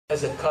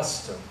as a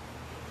custom.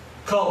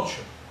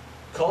 Culture.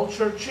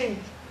 Culture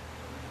changed.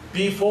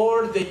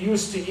 Before they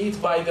used to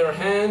eat by their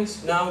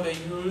hands, now they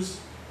use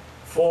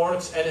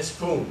forks and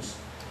spoons.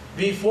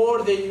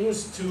 Before they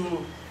used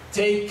to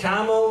take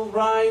camel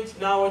ride,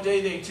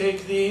 nowadays they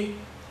take the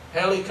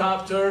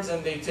helicopters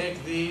and they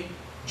take the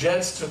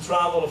jets to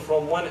travel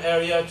from one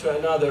area to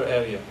another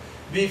area.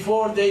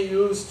 Before they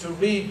used to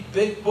read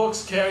big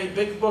books, carry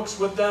big books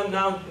with them,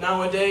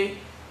 nowadays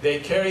they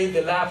carry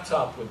the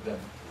laptop with them.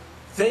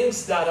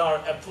 Things that are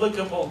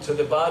applicable to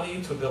the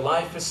body, to the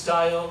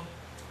lifestyle,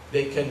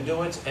 they can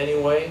do it any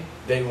way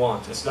they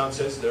want. Islam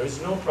says there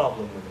is no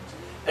problem with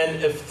it.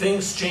 And if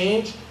things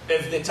change,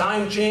 if the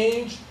time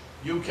change,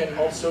 you can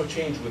also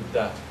change with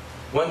that.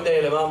 One day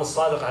Imam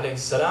al-Sadiq alayhi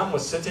salam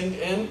was sitting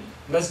in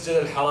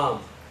Masjid al-Haram.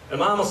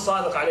 Imam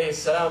al-Sadiq alayhi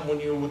salam, when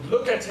you would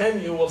look at him,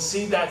 you will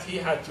see that he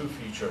had two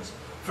features.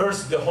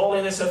 First, the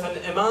holiness of an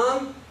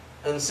imam,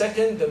 and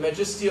second, the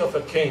majesty of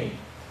a king.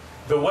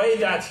 The way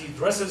that he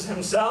dresses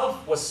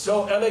himself was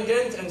so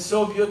elegant and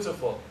so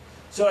beautiful.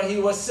 So he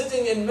was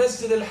sitting in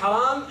Masjid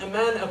al-Haram, a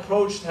man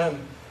approached him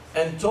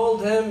and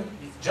told him,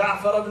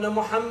 Jafar ibn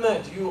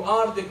Muhammad, you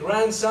are the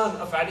grandson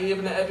of Ali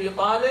ibn Abi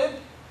Talib,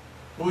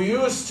 who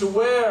used to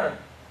wear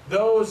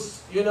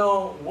those,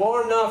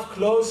 worn off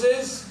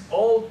clothes,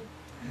 old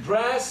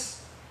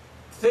dress,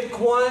 thick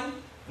one.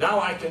 Now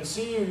I can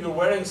see you, you're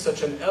wearing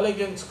such an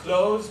elegant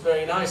clothes,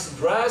 very nice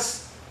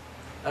dress.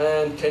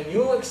 And can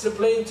you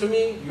explain to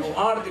me, you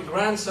are the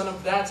grandson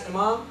of that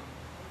Imam?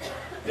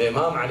 The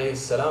Imam alayhi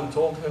salam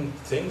told him,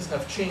 things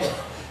have changed.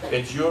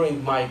 That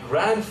during my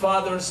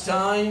grandfather's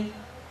time,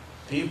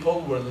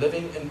 people were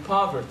living in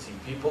poverty.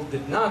 People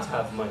did not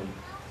have money.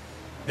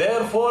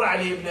 Therefore,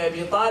 Ali ibn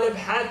Abi Talib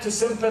had to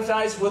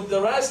sympathize with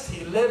the rest.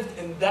 He lived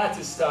in that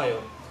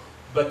style.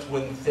 But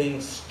when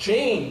things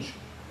change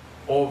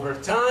over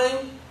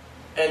time,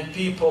 and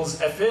people's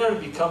affairs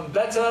become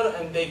better,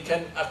 and they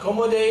can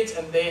accommodate,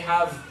 and they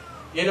have,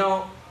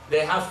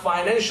 they have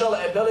financial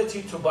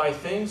ability to buy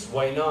things,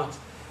 why not?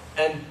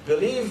 And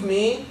believe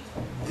me,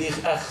 the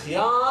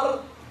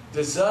akhyar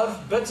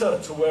deserve better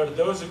to wear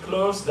those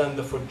clothes than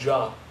the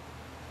fujjar.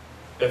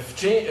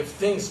 If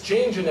things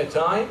change in a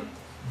time,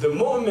 the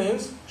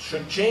mu'mins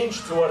should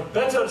change to a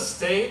better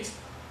state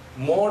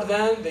more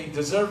than, they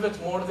deserve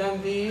it more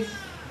than the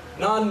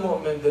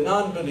non-mu'min, the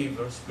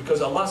non-believers.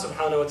 Because Allah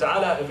subhanahu wa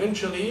ta'ala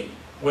eventually,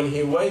 when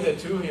He weighed the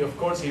two, of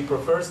course He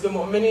prefers the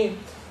mu'mineen.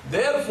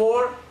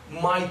 Therefore,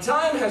 my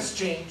time has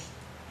changed,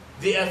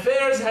 the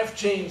affairs have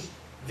changed,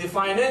 the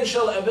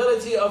financial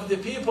ability of the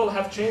people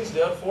have changed,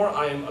 therefore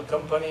I am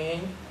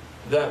accompanying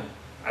them.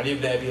 Ali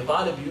ibn Abi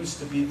Talib used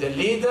to be the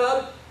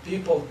leader.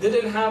 People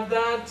didn't have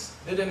that,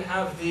 didn't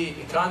have the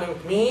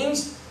economic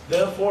means,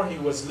 therefore he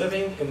was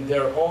living in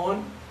their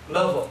own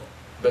level.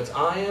 But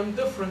I am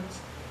different,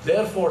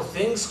 therefore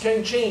things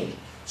can change.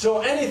 So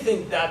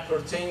anything that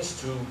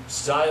pertains to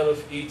style of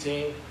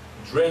eating,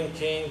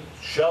 drinking,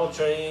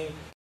 sheltering,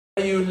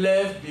 where you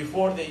live,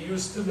 before they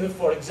used to live,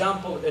 for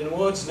example, in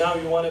woods, now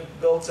you want to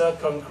build a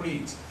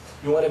concrete,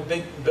 you want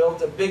to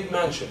build a big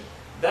mansion.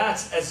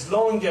 That's as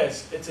long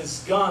as it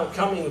is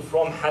coming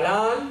from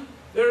halal,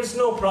 there is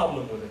no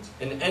problem with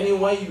it. In any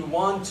way you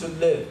want to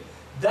live.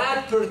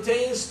 That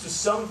pertains to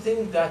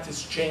something that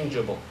is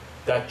changeable,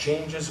 that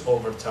changes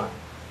over time.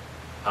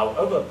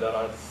 However, there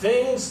are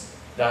things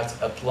that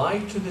apply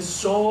to the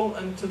soul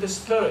and to the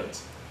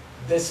spirit.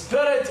 The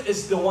spirit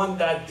is the one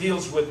that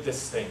deals with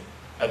this thing.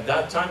 At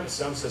that time,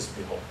 Islam says,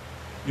 behold,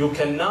 you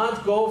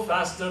cannot go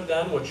faster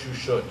than what you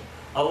should.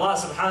 Allah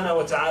subhanahu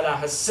wa ta'ala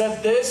has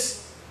said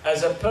this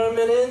as a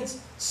permanent,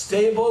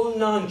 stable,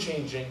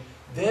 non-changing.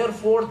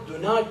 Therefore, do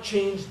not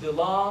change the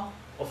law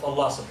of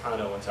Allah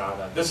subhanahu wa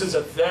ta'ala. This is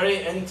a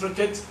very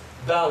intricate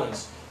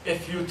balance.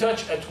 If you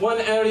touch at one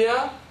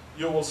area,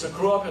 you will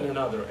screw up in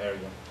another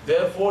area.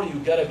 Therefore, you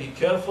gotta be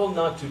careful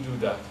not to do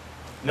that.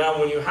 Now,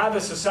 when you have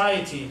a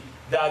society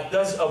that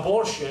does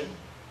abortion,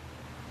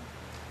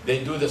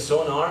 they do the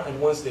sonar,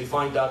 and once they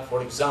find out,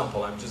 for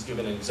example, I'm just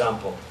giving an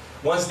example,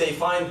 once they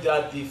find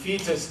that the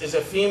fetus is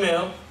a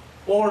female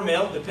or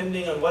male,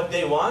 depending on what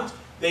they want,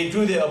 they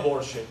do the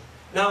abortion.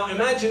 Now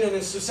imagine in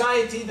a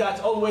society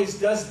that always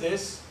does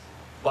this,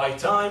 by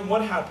time,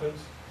 what happens?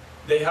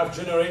 They have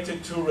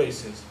generated two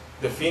races,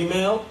 the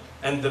female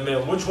and the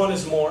male. Which one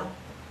is more?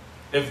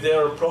 If they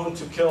are prone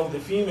to kill the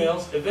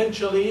females,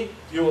 eventually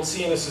you will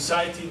see in a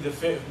society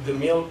the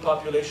male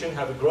population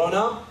have grown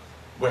up.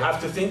 We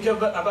have to think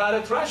about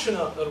it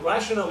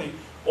rationally.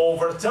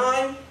 Over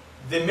time,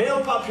 the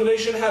male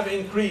population have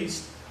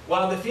increased,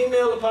 while the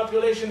female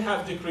population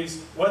have decreased.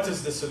 What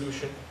is the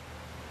solution?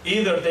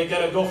 Either they're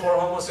going to go for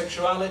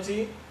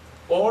homosexuality,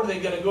 or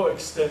they're going to go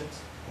extinct.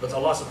 But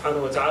Allah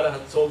subhanahu wa ta'ala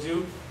has told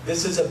you,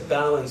 this is a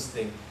balanced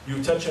thing.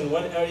 You touch in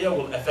one area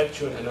will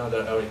affect you in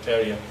another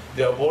area.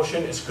 The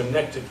abortion is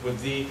connected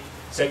with the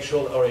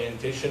sexual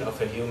orientation of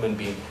a human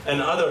being.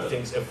 And other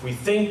things, if we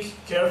think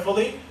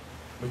carefully,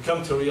 we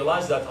come to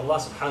realize that Allah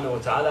subhanahu wa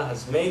ta'ala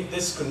has made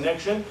this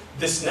connection,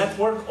 this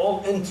network,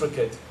 all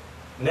intricate,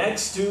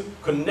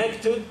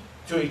 connected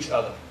to each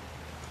other.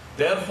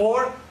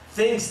 Therefore,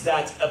 things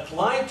that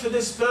apply to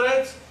the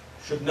spirit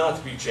should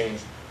not be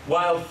changed.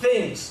 While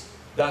things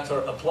that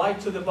are applied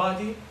to the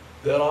body,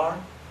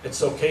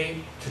 it's okay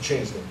to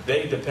change them.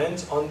 They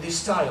depend on the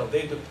style,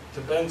 they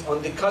depend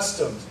on the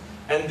customs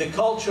and the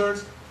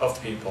cultures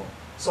of people.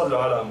 صلوا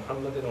على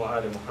محمد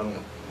وآل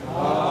محمد.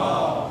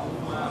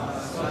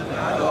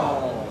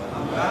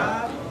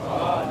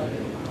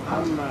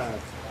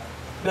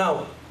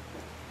 Now,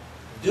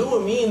 do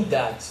we mean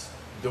that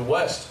the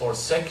West or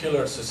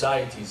secular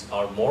societies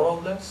are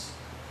moralless?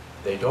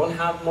 They don't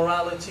have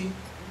morality?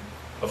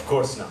 Of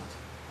course not.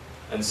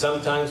 And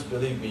sometimes,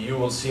 believe me, you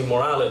will see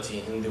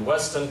morality in the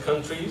Western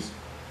countries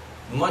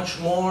much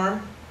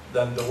more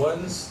than the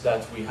ones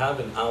that we have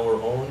in our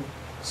own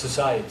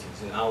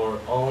societies, in our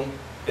own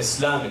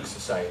Islamic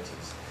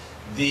societies.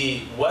 The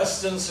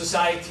Western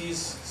societies,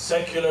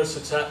 secular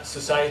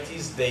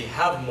societies, they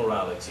have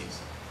moralities.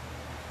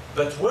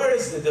 But where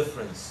is the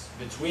difference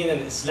between an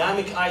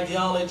Islamic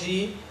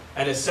ideology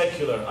and a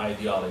secular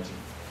ideology?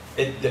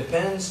 It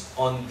depends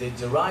on the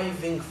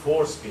driving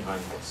force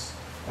behind this.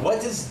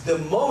 What is the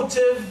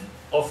motive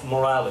of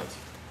morality?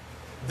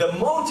 The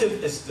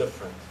motive is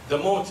different. The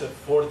motive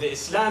for the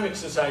Islamic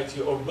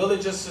society or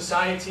religious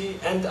society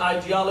and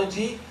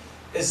ideology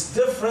is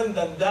different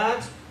than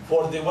that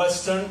for the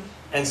Western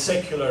and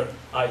secular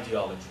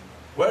ideology.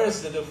 Where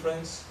is the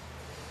difference?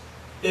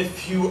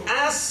 If you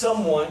ask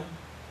someone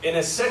in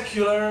a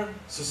secular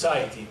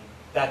society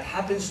that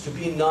happens to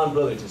be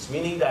non-religious,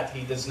 meaning that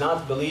he does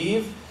not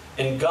believe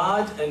in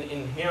God and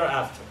in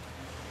hereafter,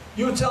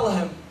 you tell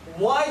him,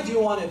 why do you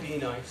want to be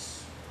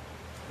nice?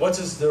 What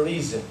is the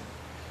reason?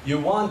 You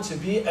want to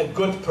be a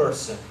good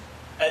person,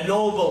 a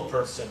noble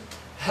person,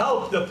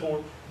 help the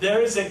poor.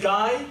 There is a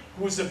guy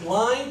who's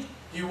blind,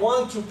 you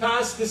want to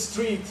pass the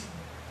street.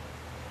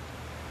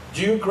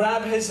 Do you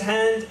grab his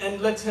hand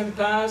and let him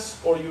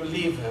pass, or you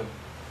leave him?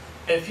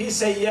 If he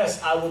say,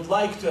 yes, I would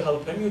like to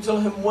help him, you tell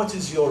him, what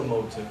is your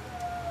motive?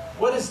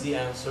 What is the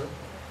answer?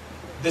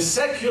 The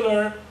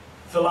secular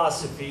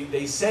philosophy,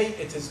 they say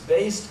it is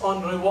based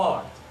on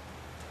reward.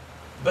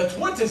 But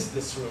what is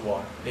this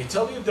reward? They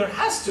tell you there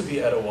has to be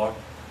a reward.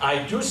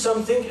 I do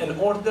something in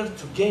order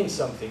to gain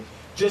something.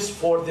 Just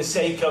for the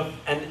sake of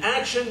an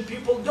action,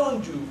 people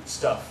don't do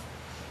stuff.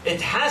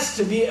 It has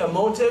to be a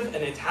motive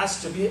and it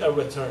has to be a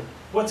return.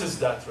 What is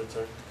that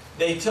return?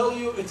 They tell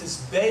you it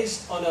is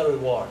based on a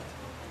reward.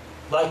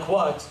 Like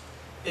what?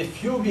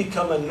 If you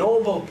become a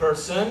noble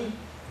person,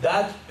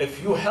 that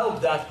if you help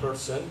that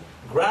person,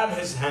 grab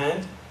his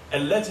hand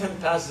and let him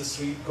pass the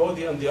street, go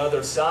on the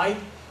other side,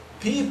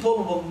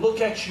 people will look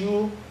at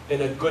you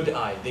in a good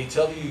eye. They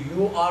tell you,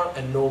 you are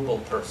a noble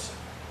person.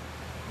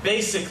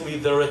 Basically,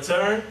 the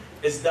return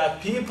is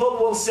that people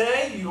will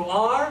say you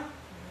are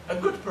a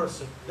good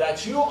person,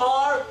 that you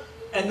are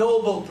a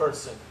noble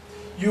person.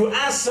 You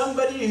ask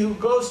somebody who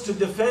goes to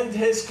defend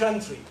his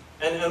country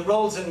and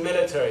enrolls in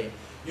military,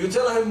 you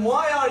tell him,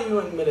 why are you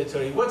in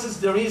military? What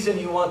is the reason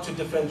you want to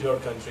defend your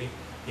country?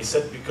 He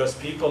said, because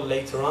people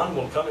later on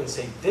will come and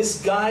say,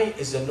 this guy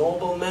is a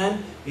noble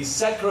man. He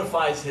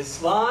sacrificed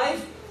his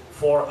life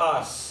for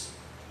us,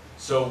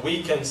 so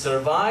we can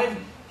survive.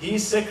 He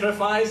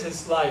sacrificed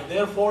his life.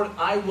 Therefore,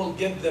 I will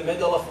get the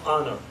Medal of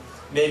Honor.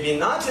 Maybe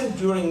not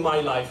during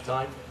my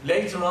lifetime.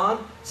 Later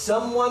on,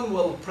 someone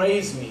will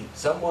praise me.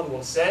 Someone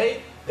will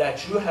say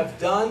that you have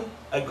done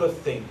a good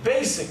thing.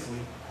 Basically,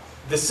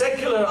 the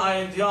secular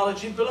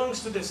ideology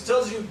belongs to this.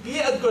 Tells you, be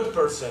a good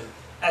person,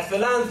 a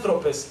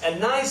philanthropist, a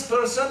nice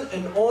person,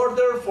 in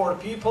order for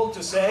people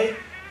to say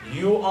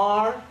you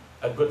are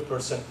a good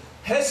person.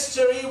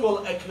 History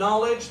will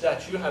acknowledge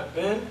that you have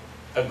been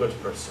a good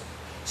person.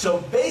 So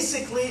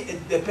basically,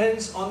 it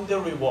depends on the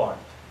reward.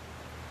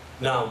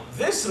 Now,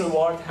 this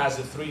reward has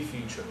three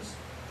features.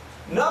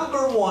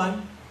 Number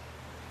one,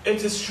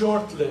 it is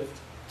short-lived,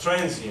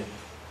 transient.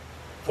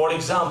 For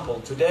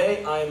example,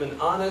 today I am an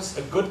honest,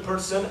 a good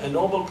person, a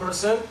noble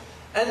person,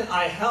 and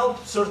I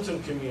help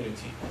certain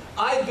community.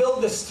 I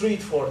build a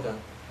street for them.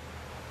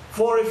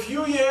 For a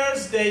few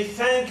years, they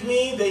thank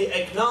me, they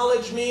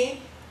acknowledge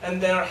me, and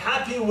they're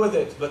happy with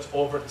it. But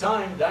over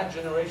time, that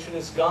generation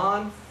is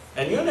gone,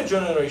 and a new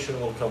generation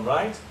will come,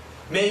 right?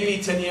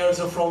 Maybe 10 years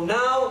from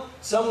now,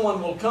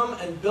 someone will come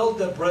and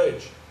build a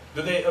bridge.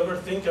 Do they ever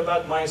think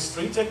about my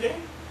street again?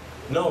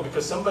 No,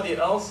 because somebody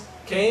else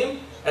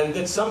came and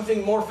did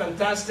something more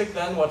fantastic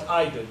than what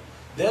I did.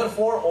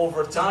 Therefore,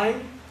 over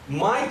time,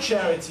 my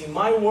charity,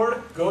 my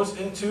work goes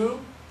into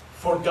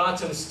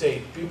forgotten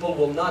state. People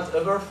will not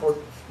ever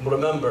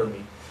remember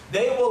me.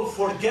 They will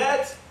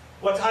forget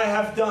what I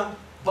have done.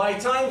 By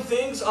time,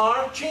 things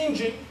are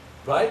changing,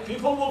 right?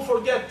 People will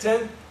forget.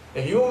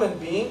 A human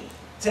being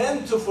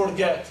tend to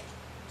forget.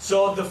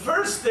 So the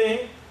first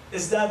thing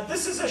is that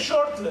this is a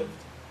short-lived.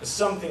 It's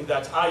something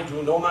that I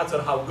do, no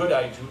matter how good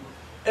I do.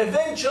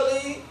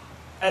 Eventually,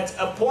 at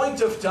a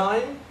point of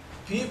time,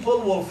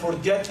 people will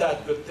forget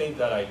that good thing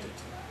that I did.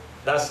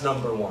 That's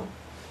number one.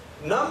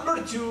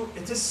 Number two,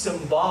 it is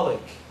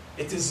symbolic.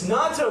 It is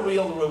not a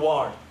real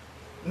reward.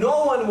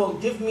 No one will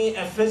give me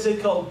a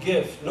physical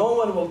gift. No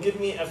one will give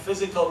me a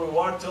physical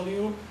reward, tell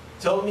you,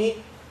 Tell me,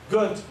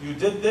 good, you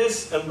did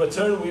this, in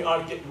return we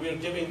are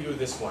giving you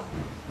this one.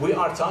 We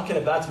are talking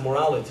about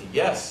morality.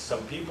 Yes,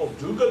 some people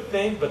do good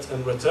things, but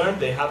in return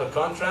they have a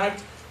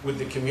contract with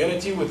the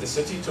community, with the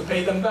city to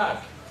pay them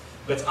back.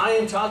 But I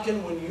am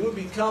talking when you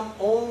become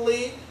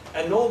only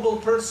a noble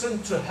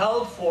person to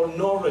help for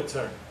no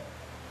return.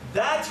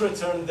 That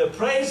return, the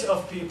praise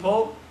of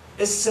people,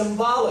 is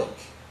symbolic.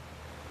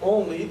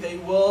 Only they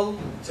will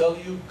tell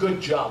you,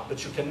 good job,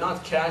 but you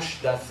cannot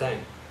cash that thing,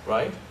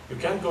 right? You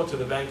can't go to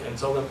the bank and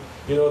tell them,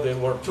 you know, there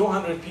were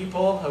 200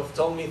 people who have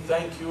told me,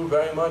 thank you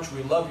very much,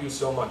 we love you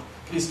so much.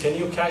 Please, can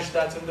you cash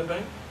that in the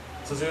bank?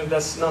 So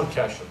that's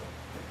non-cashable.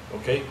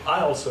 Okay,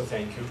 I also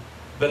thank you.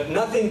 But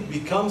nothing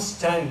becomes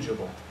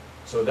tangible.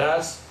 So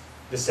that's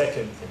the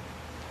second thing.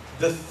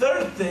 The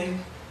third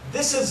thing,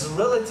 this is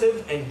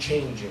relative and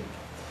changing.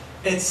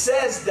 It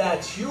says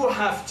that you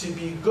have to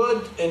be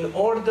good in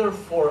order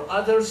for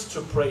others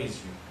to praise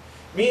you.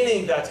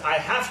 Meaning that I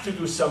have to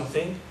do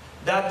something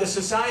that the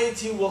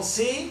society will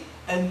see,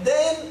 and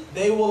then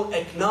they will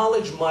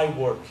acknowledge my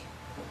work.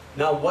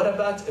 Now, what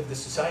about if the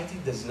society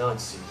does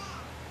not see?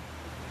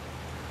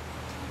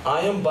 I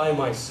am by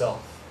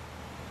myself,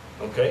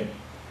 okay?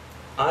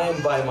 I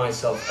am by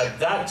myself. At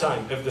that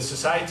time, if the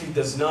society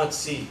does not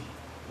see,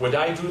 would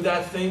I do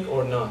that thing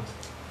or not?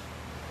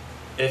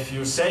 If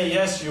you say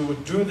yes, you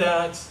would do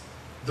that,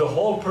 the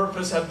whole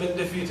purpose has been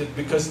defeated,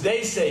 because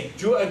they say,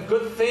 do a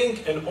good thing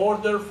in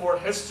order for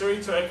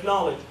history to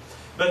acknowledge.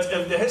 But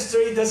if the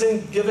history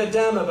doesn't give a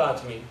damn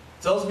about me,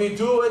 tells me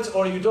do it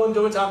or you don't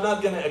do it, I'm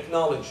not going to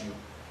acknowledge you.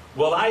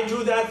 Will I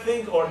do that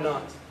thing or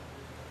not?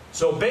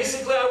 So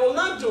basically I will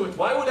not do it.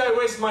 Why would I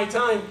waste my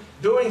time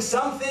doing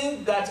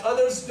something that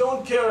others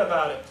don't care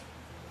about it?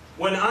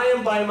 When I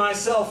am by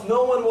myself,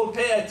 no one will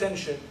pay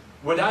attention.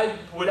 Would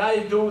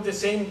I do the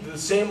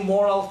same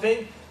moral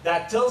thing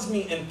that tells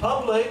me in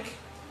public,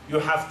 you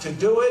have to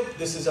do it,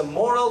 this is a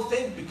moral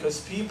thing,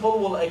 because people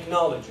will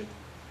acknowledge it.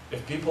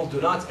 If people do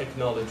not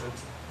acknowledge it,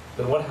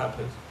 then what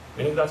happens?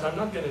 Meaning that I'm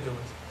not going to do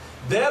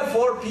it.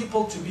 Therefore,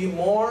 people to be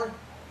more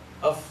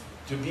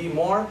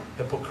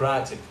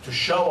Hippocratic, to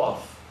show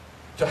off,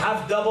 to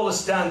have double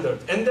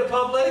standard. In the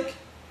public,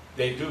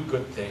 they do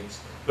good things.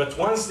 But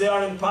once they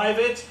are in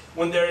private,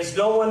 when there is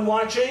no one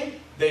watching,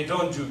 they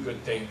don't do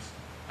good things.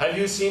 Have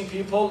you seen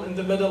people in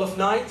the middle of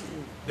night?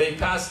 They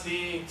pass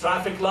the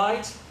traffic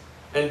light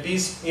and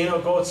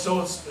go so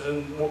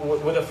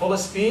with a full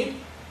speed.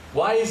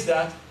 Why is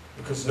that?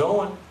 Because no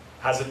one.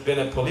 Has it been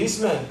a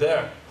policeman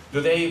there?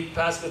 Do they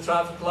pass the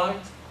traffic light?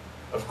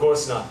 Of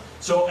course not.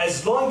 So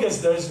as long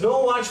as there is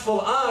no watchful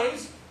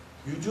eyes,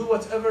 you do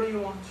whatever you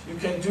want. You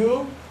can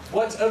do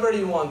whatever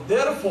you want.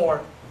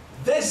 Therefore,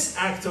 this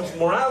act of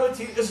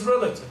morality is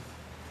relative.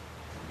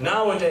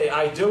 Nowadays,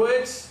 I do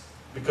it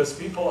because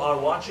people are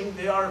watching,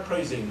 they are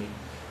praising me.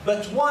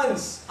 But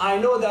once I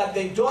know that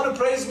they don't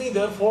praise me,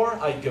 therefore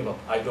I give up,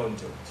 I don't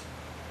do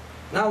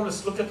it. Now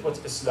let's look at what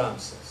Islam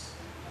says.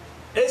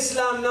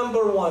 Islam,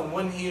 number one,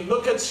 when he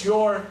looks at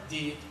your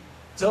deed,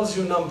 tells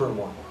you number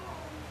one,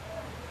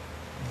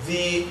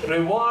 the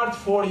reward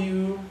for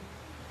you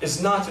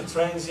is not a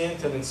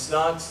transient and it's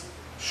not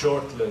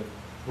short-lived.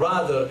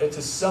 Rather, it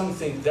is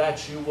something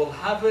that you will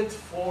have it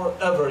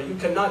forever. You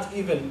cannot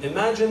even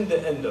imagine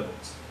the end of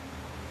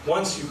it.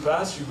 Once you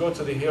pass, you go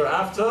to the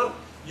hereafter,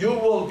 you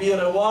will be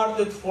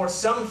rewarded for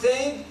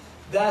something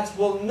that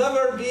will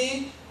never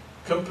be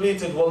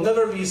completed, will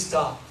never be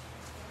stopped.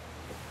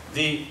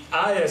 The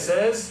ayah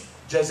says,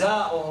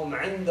 جَزَاؤُهُمْ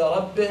عِنْدَ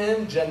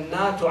رَبِّهِمْ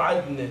جَنَّاتُ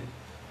عَدْنٍ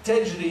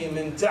تَجْرِي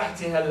مِنْ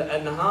تَحْتِهَا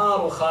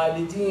الْأَنْهَارُ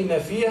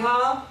خَالِدِينَ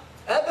فِيهَا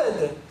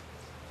أَبَدًا.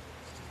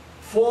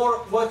 For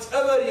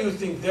whatever you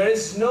think, there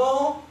is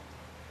no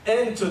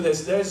end to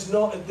this.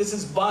 This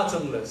is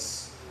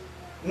bottomless.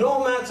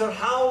 No matter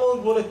how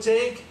long will it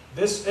take,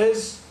 this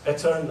is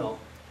eternal.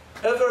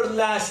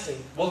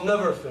 Everlasting, will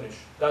never finish.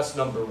 That's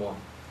number one.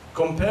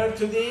 Compared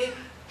to the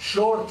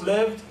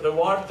short-lived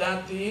reward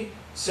that the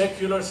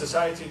secular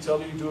society tell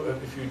you do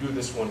if you do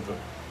this one good.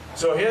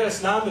 So here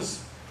Islam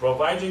is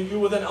providing you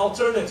with an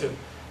alternative,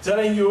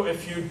 telling you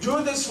if you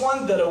do this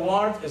one, the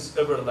reward is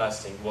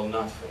everlasting, will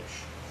not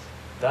finish.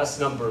 That's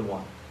number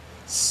one.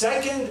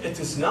 Second, it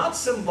is not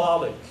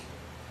symbolic.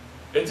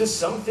 It is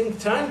something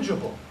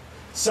tangible,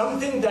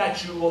 something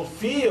that you will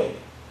feel,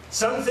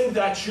 something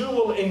that you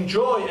will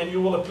enjoy and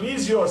you will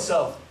please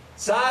yourself.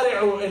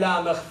 سارعوا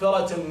إلى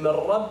مغفرة من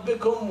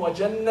ربكم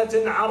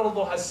وجنة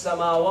عرضها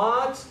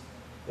السماوات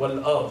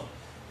والأرض.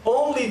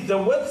 Only the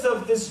width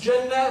of this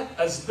Jannah,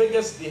 as big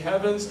as the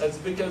heavens, as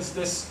big as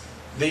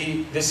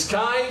the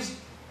skies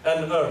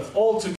and earth, all together.